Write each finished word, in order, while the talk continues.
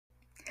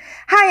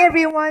Hi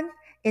everyone!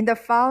 In the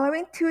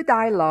following two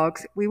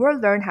dialogues, we will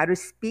learn how to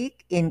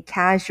speak in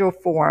casual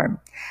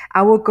form.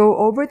 I will go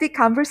over the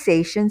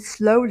conversation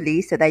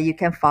slowly so that you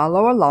can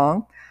follow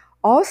along.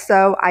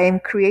 Also, I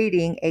am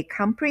creating a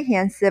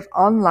comprehensive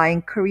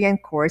online Korean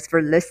course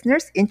for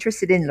listeners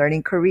interested in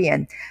learning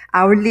Korean.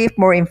 I will leave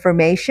more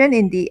information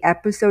in the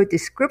episode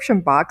description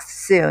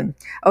box soon.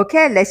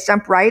 Okay, let's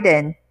jump right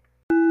in.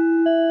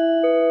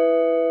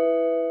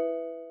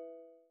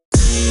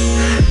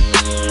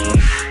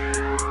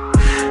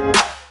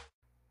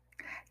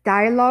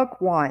 Dialogue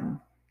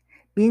 1.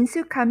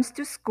 Minsu comes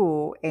to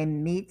school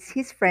and meets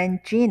his friend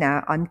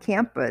Gina on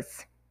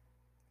campus.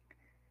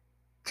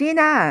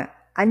 Gina,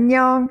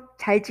 안녕,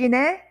 잘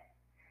지내?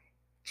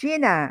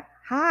 Gina,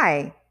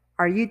 hi,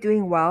 are you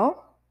doing well?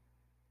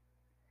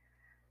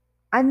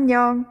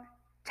 안녕,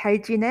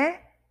 잘 지내?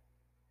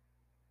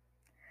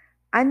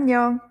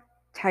 안녕,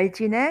 잘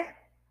지내?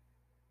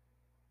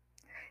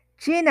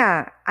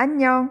 Gina,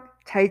 안녕,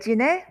 잘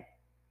지내?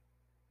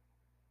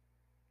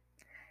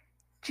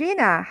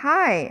 Gina,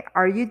 hi,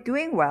 are you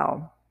doing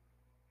well?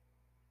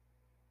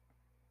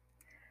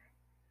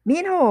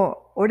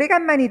 민호,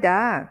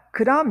 오래간만이다.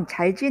 그럼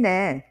잘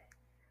지내?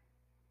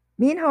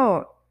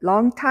 민호,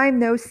 long time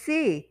no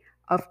see.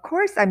 Of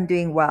course I'm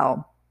doing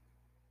well.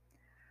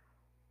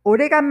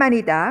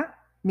 오래간만이다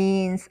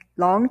means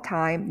long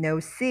time no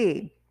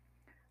see.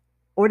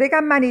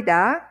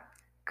 오래간만이다.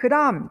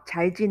 그럼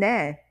잘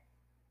지내.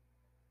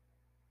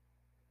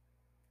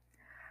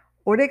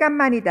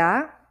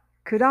 오래간만이다.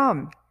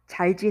 그럼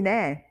잘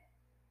지내.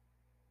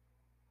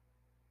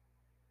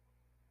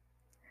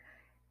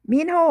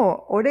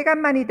 민호,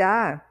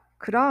 오래간만이다.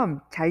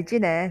 그럼 잘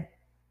지내.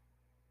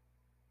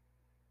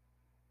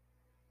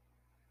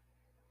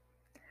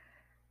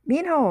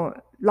 민호,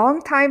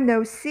 long time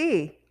no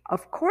see.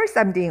 Of course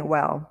I'm doing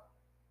well.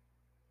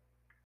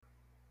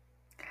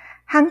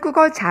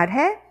 한국어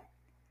잘해?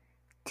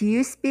 Do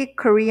you speak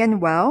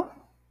Korean well?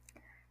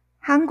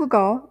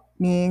 한국어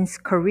means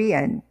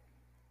Korean.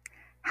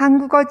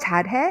 한국어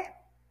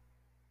잘해?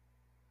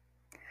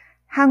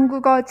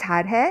 한국어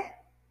잘해?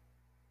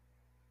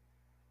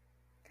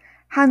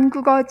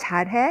 한국어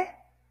잘해?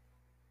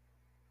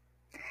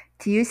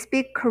 Do you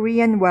speak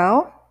Korean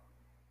well?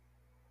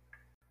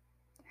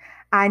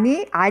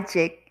 아니,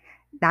 아직.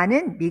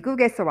 나는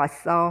미국에서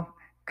왔어.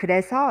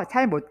 그래서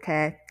잘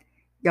못해.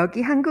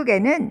 여기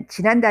한국에는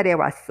지난달에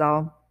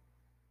왔어.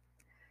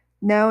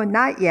 No,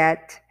 not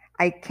yet.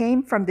 I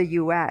came from the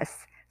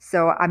US,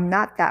 so I'm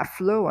not that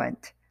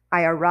fluent.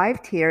 I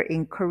arrived here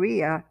in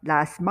Korea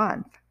last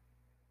month.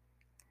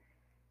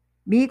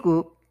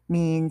 미국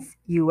means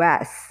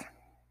US.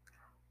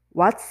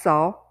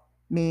 왔어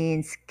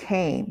means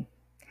came.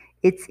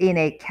 It's in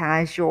a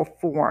casual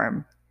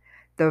form.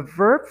 The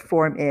verb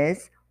form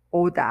is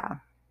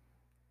오다.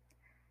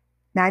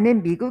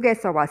 나는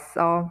미국에서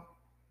왔어.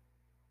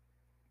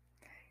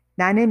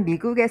 나는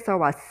미국에서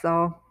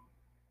왔어.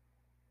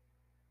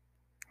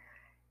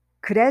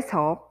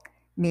 그래서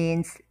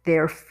means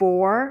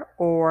therefore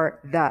or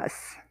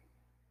thus.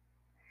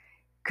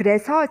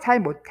 그래서 잘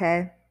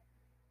못해.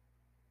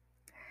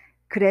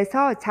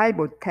 그래서 잘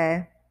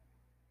못해.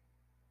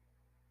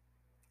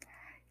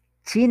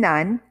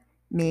 지난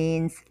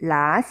means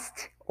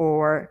last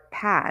or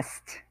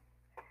past.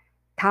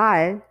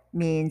 달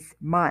means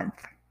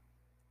month.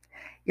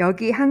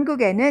 여기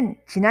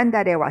한국에는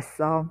지난달에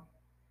왔어.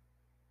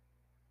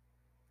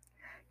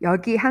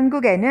 여기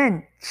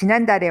한국에는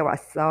지난달에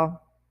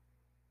왔어.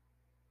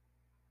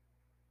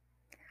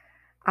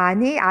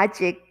 아니,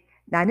 아직.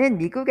 나는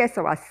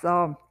미국에서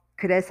왔어.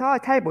 그래서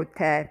잘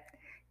못해.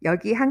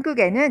 여기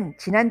한국에는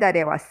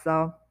지난달에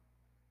왔어.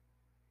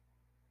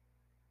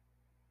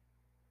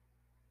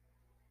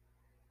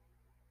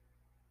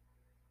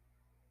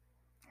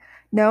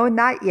 No,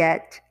 not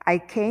yet. I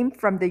came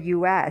from the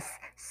US,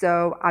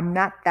 so I'm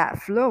not that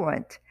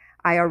fluent.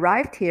 I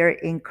arrived here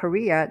in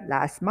Korea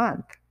last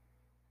month.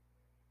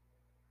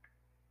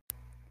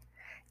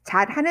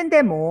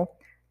 잘하는데 뭐.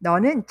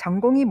 너는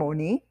전공이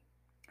뭐니?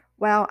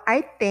 Well,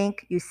 I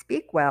think you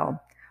speak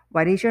well.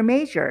 What is your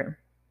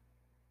major?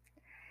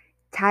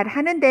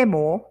 잘하는데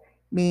뭐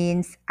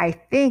means I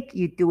think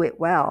you do it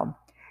well.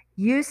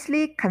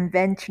 Usually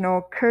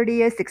conventional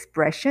courteous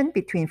expression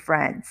between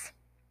friends.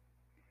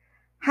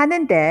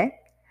 하는데,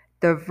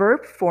 the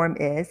verb form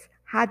is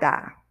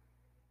하다.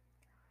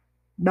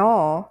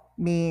 너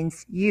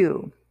means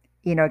you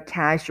in a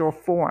casual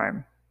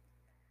form.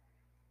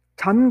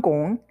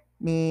 전공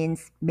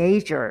means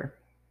major.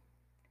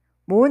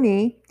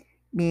 뭐니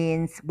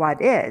means what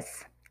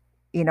is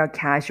in a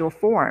casual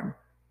form.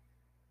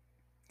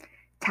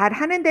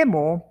 잘하는데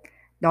뭐,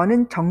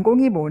 너는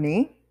전공이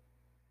뭐니?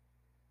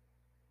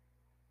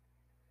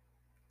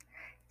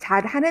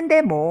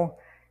 잘하는데 뭐,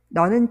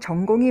 너는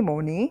전공이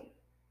뭐니?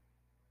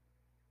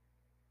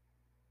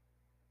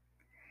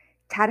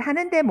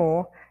 잘하는데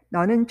뭐,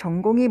 너는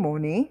전공이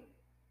뭐니?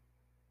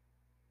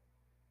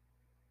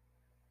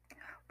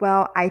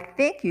 Well, I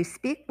think you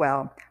speak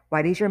well.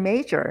 What is your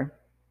major?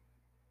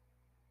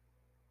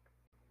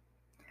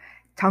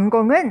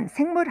 전공은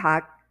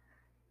생물학.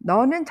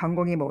 너는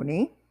전공이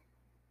뭐니?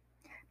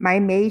 My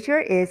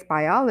major is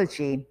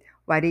biology.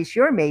 What is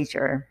your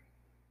major?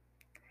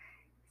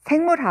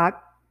 생물학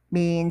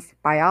means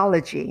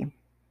biology.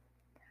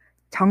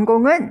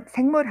 전공은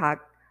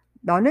생물학.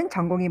 너는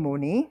전공이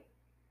뭐니?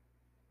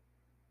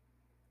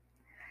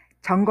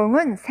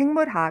 전공은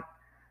생물학.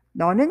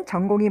 너는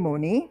전공이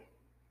뭐니?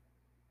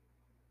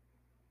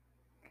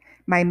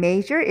 My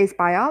major is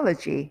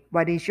biology.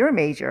 What is your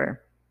major?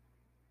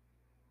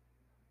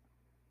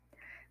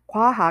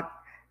 과학.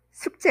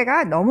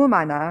 숙제가 너무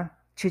많아.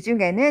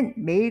 주중에는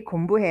매일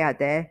공부해야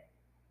돼.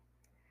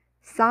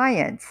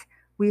 Science.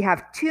 We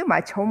have too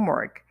much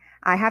homework.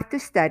 I have to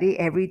study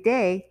every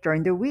day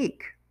during the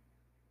week.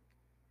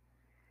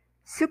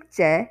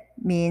 숙제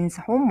means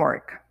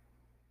homework.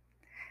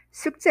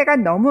 숙제가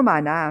너무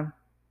많아.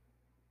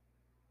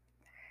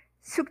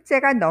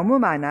 숙제가 너무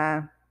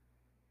많아.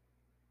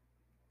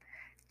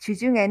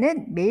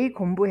 주중에는 매일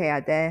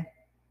공부해야 돼.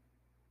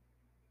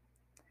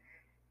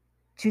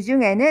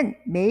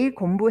 주중에는 매일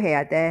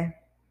공부해야 돼.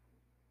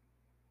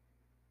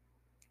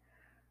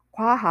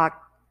 과학.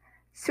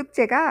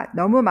 숙제가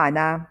너무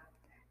많아.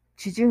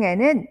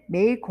 주중에는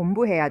매일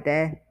공부해야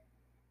돼.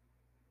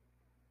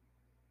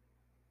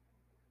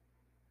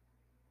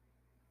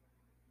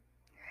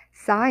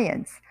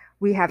 Science.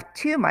 We have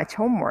too much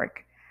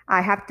homework.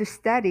 I have to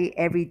study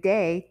every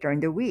day during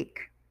the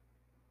week.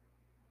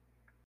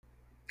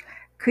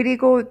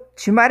 그리고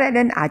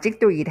주말에는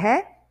아직도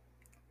일해?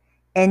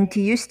 And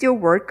do you still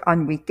work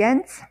on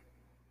weekends?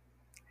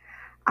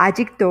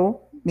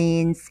 아직도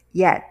means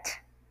yet.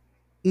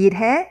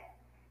 일해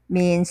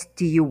means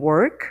do you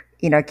work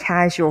in a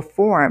casual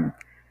form.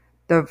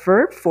 The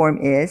verb form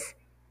is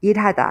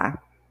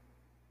일하다.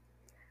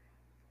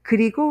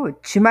 그리고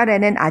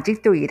주말에는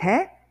아직도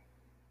일해?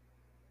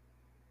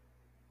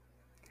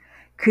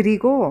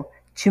 그리고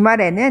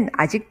주말에는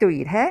아직도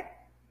일해?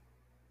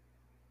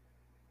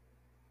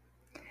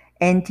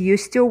 And do you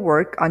still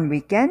work on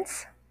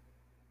weekends?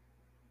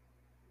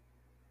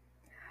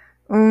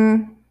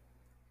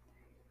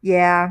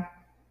 Yeah.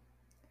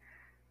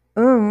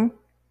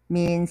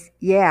 Means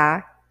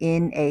yeah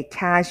in a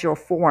casual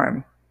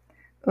form.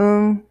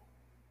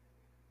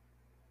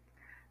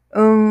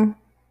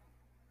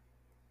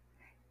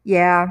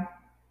 Yeah.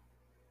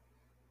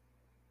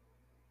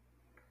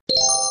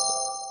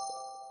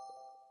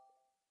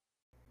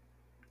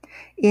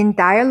 In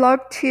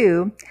Dialogue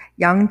 2,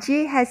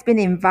 Youngji has been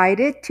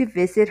invited to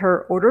visit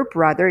her older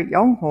brother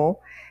Youngho,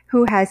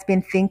 who has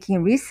been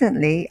thinking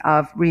recently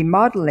of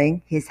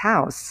remodeling his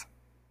house.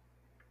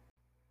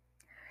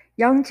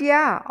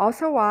 영지야,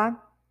 어서 와.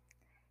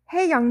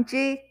 Hey,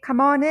 영지,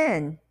 come on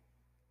in.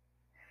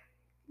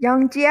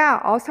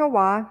 영지야, 어서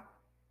와.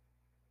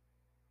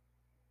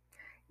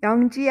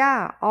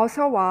 영지야,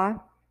 어서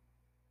와.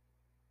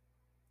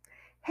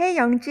 Hey,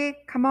 영지,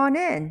 come on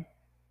in.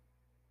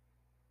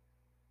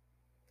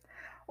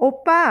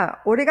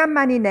 오빠,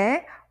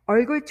 오래간만이네.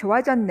 얼굴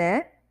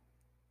좋아졌네.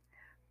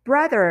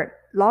 Brother,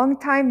 long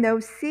time no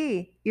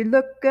see. You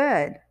look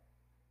good.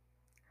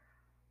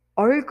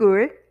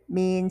 얼굴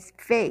means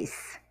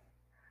face.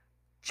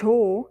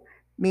 조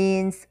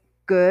means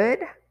good,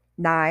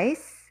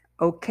 nice,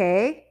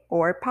 okay,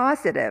 or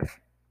positive.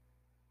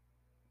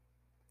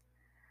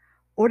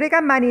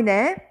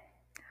 오래간만이네.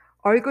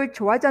 얼굴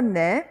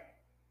좋아졌네.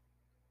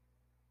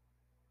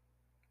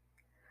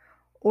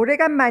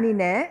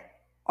 오래간만이네.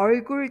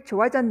 얼굴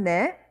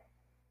좋아졌네.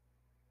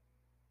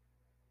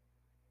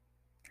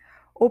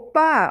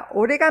 오빠,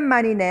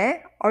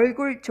 오래간만이네.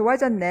 얼굴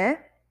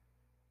좋아졌네.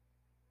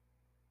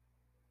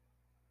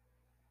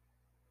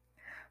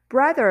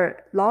 Brother,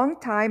 long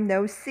time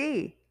no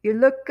see. You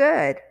look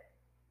good.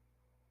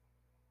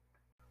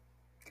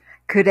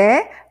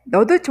 그래?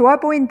 너도 좋아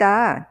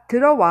보인다.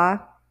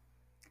 들어와.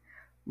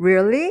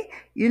 Really?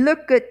 You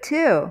look good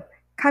too.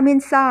 Come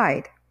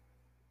inside.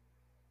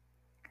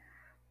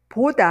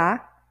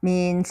 보다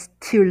means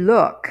to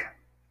look.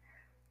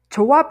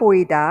 좋아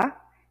보이다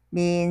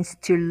means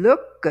to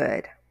look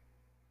good.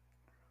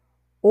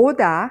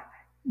 오다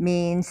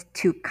means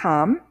to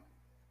come.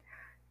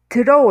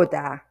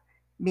 들어오다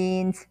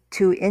means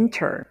to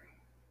enter.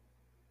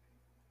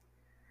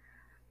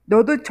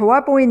 너도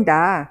좋아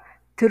보인다.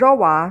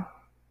 들어와.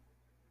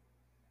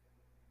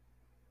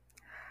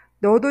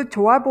 너도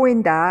좋아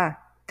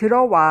보인다.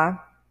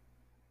 들어와.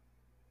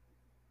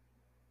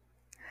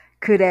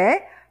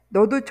 그래?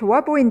 너도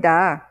좋아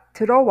보인다.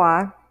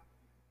 들어와.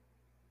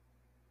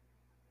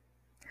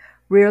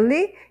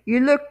 Really? You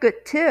look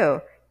good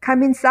too.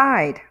 Come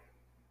inside.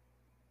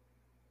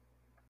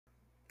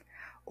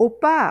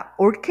 오빠,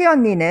 올케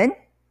언니는?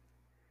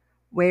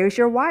 Where's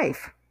your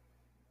wife?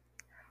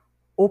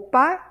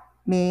 오빠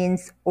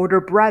means older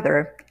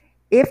brother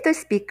if the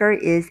speaker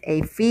is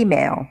a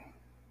female.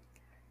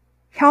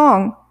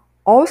 형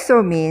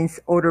also means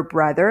older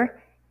brother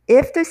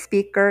if the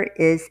speaker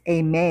is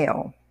a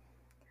male.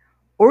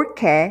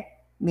 올케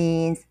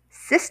means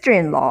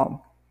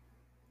sister-in-law.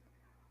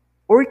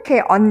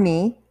 올케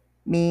언니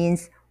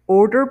means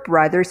older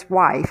brother's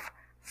wife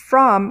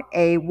from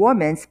a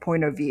woman's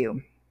point of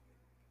view.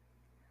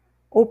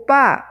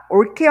 오빠,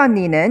 올케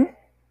언니는?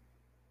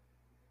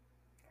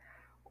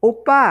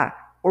 오빠,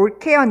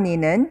 올케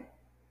언니는?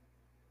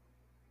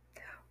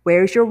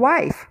 Where's your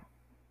wife?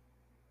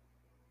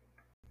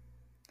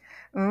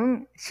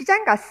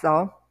 시장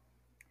갔어.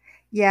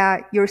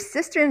 Yeah, your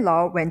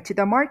sister-in-law went to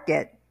the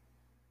market.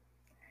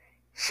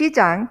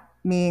 시장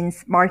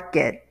means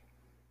market.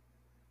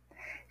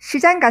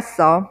 시장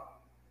갔어.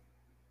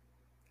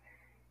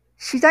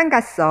 시장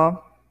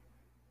갔어.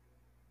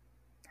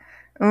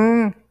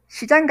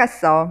 시장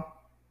갔어.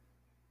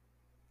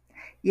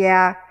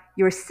 Yeah,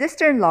 your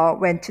sister-in-law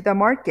went to the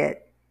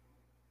market.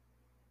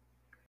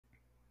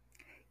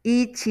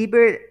 이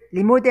집을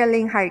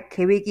리모델링 할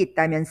계획이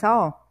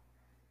있다면서?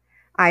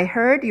 I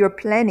heard you're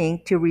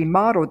planning to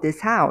remodel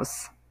this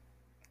house.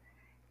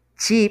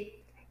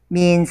 집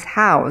means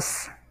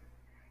house.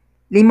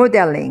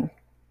 Remodeling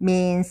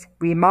means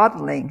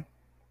remodeling.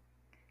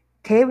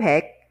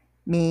 계획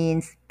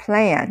means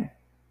plan.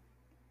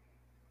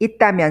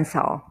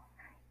 있다면서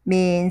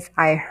means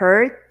I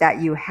heard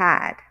that you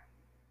had.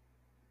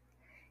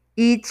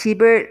 이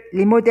집을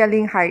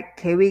리모델링 할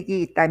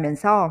계획이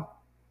있다면서?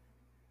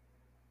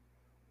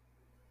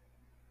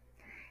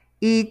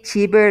 이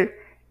집을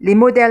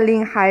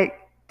리모델링 할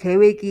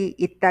계획이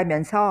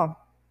있다면서?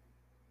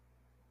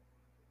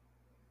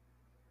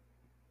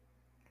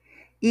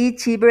 이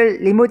집을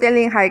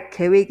리모델링 할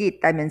계획이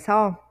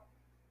있다면서?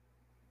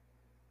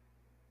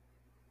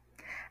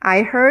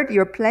 I heard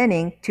you're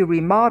planning to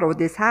remodel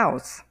this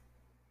house.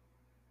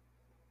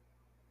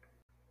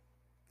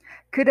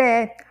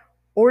 그래,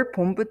 올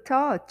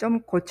봄부터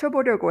좀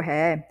고쳐보려고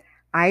해.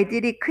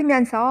 아이들이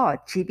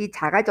크면서 집이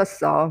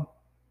작아졌어.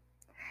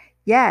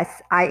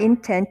 Yes, I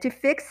intend to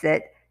fix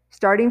it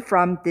starting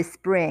from this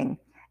spring.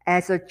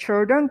 As the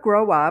children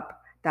grow up,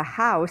 the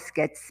house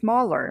gets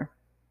smaller.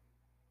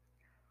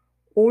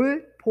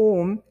 올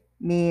봄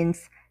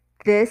means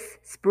this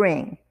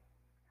spring.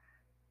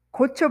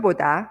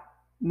 고쳐보다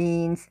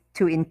means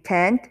to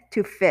intend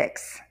to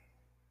fix.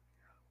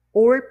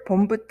 올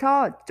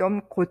봄부터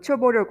좀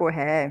고쳐보려고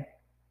해.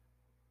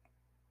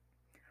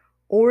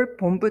 올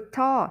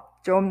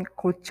봄부터 좀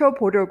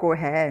고쳐보려고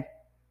해.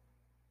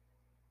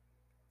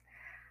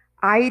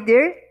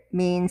 아이들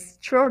means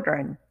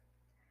children.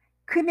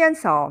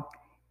 크면서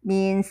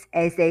means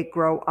as they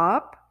grow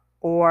up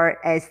or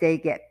as they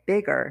get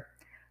bigger.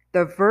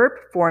 The verb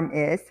form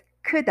is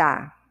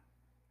크다.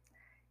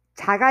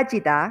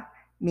 작아지다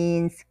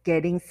means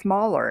getting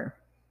smaller.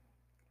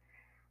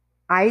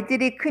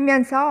 아이들이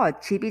크면서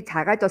집이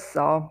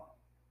작아졌어.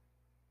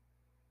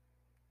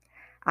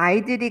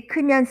 아이들이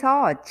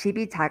크면서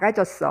집이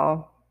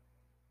작아졌어.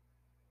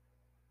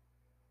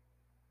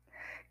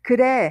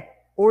 그래,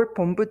 올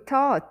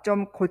봄부터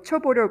좀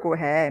고쳐보려고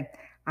해.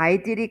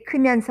 아이들이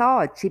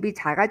크면서 집이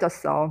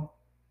작아졌어.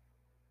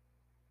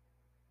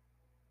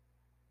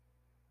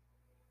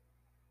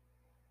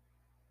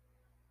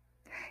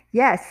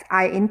 Yes,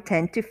 I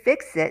intend to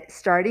fix it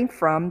starting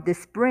from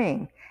this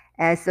spring.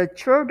 As the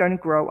children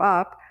grow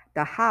up,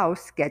 the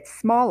house gets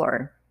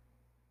smaller.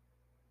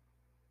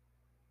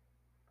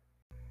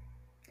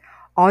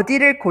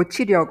 어디를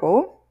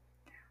고치려고?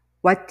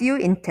 What do you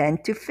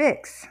intend to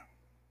fix?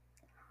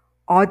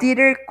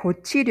 어디를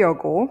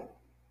고치려고?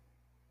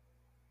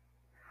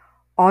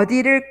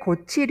 어디를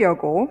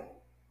고치려고?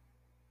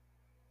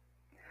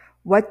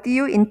 What do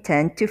you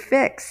intend to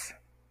fix?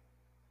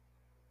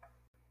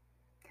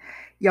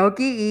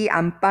 여기 이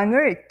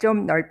안방을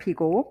좀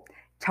넓히고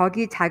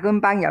저기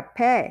작은 방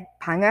옆에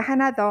방을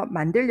하나 더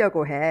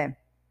만들려고 해.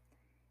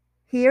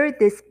 Here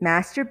this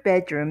master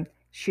bedroom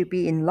should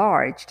be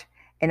enlarged,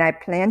 and I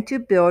plan to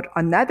build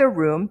another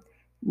room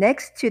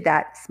next to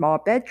that small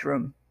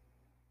bedroom.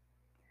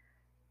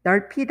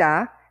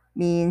 넓히다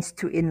means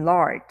to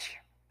enlarge.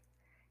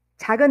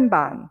 작은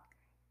방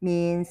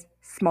means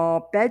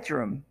small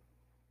bedroom.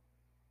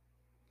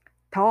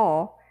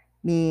 더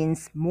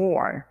means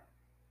more.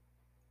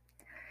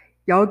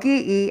 여기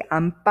이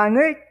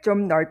안방을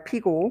좀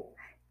넓히고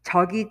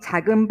저기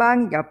작은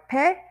방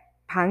옆에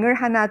방을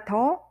하나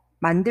더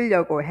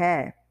만들려고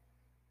해.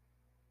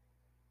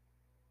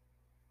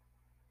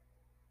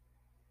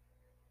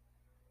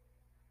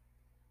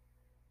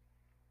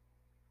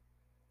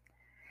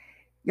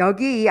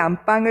 여기 이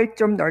안방을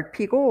좀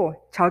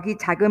넓히고 저기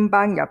작은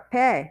방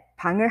옆에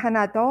방을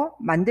하나 더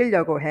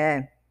만들려고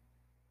해.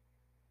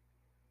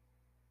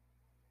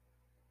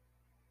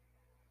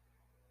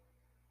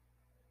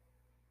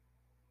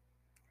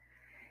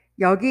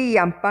 여기 이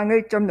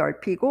안방을 좀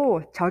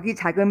넓히고 저기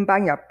작은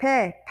방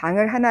옆에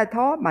방을 하나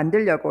더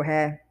만들려고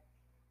해.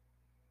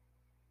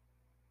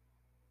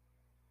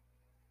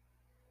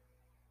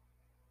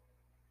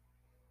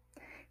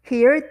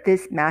 Here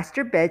this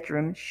master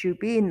bedroom should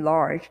be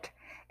enlarged,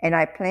 and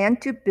I plan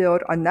to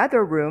build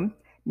another room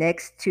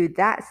next to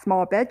that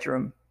small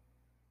bedroom.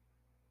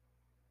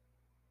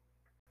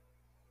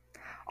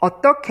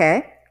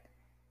 어떻게?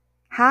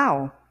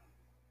 How?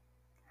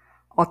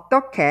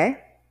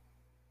 어떻게?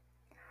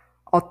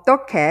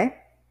 어떻게?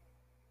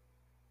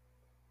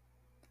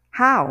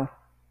 How?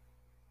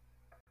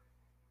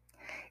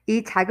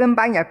 이 작은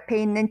방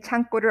옆에 있는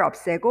창고를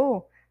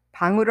없애고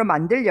방으로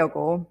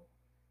만들려고.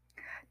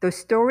 The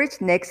storage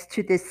next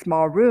to this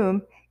small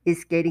room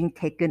is getting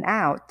taken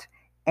out,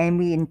 and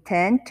we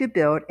intend to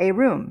build a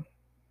room.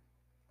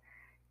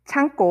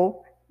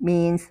 창고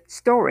means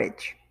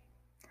storage.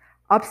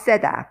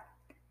 없애다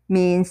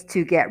means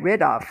to get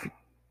rid of.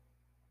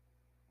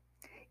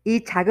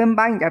 이 작은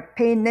방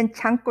옆에 있는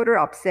창고를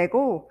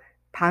없애고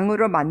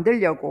방으로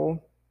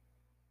만들려고.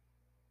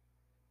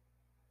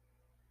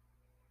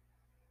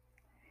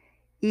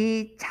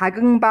 이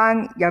작은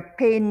방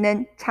옆에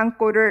있는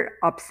창고를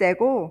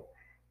없애고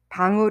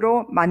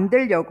방으로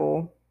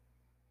만들려고.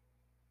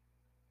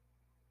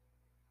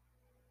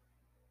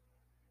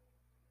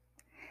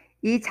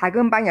 이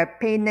작은 방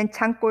옆에 있는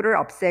창고를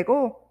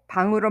없애고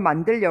방으로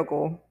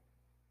만들려고.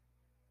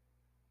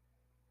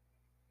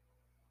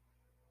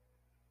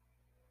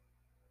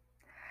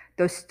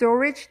 The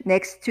storage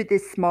next to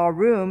this small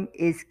room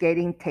is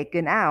getting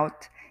taken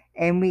out,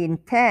 and we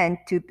intend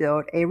to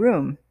build a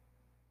room.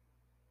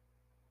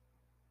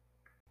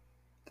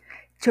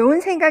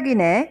 좋은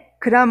생각이네.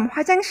 그럼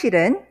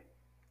화장실은?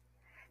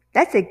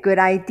 That's a good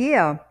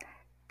idea.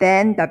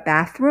 Then the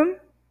bathroom?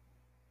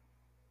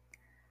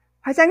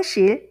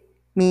 화장실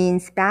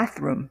means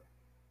bathroom.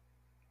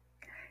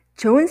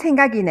 좋은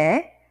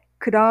생각이네.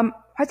 그럼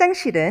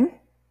화장실은?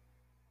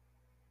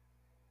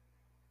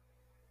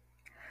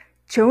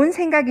 좋은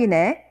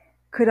생각이네.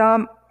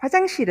 그럼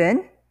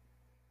화장실은?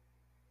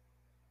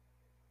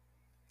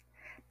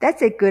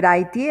 That's a good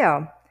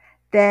idea.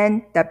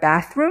 Then the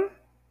bathroom?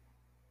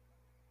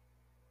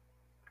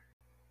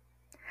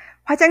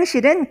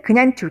 화장실은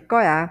그냥 둘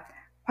거야.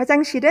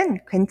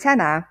 화장실은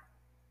괜찮아.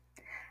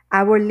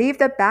 I will leave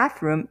the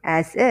bathroom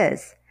as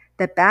is.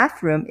 The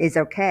bathroom is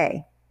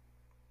okay.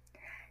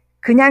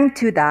 그냥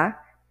두다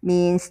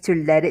means to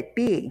let it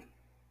be.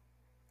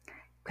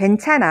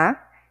 괜찮아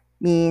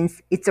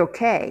means it's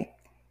okay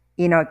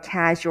in a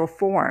casual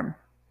form.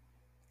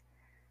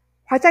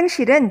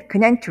 화장실은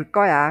그냥 둘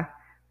거야.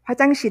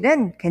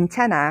 화장실은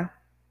괜찮아.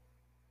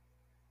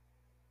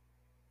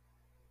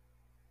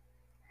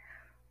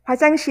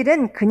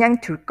 화장실은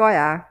그냥 둘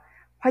거야.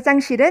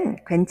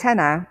 화장실은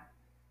괜찮아.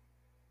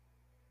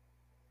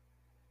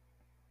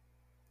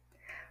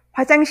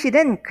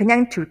 화장실은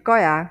그냥 둘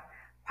거야.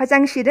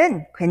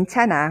 화장실은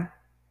괜찮아.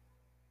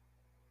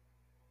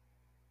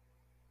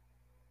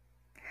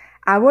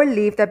 I will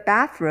leave the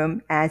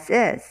bathroom as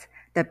is.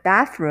 The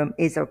bathroom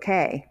is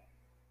okay.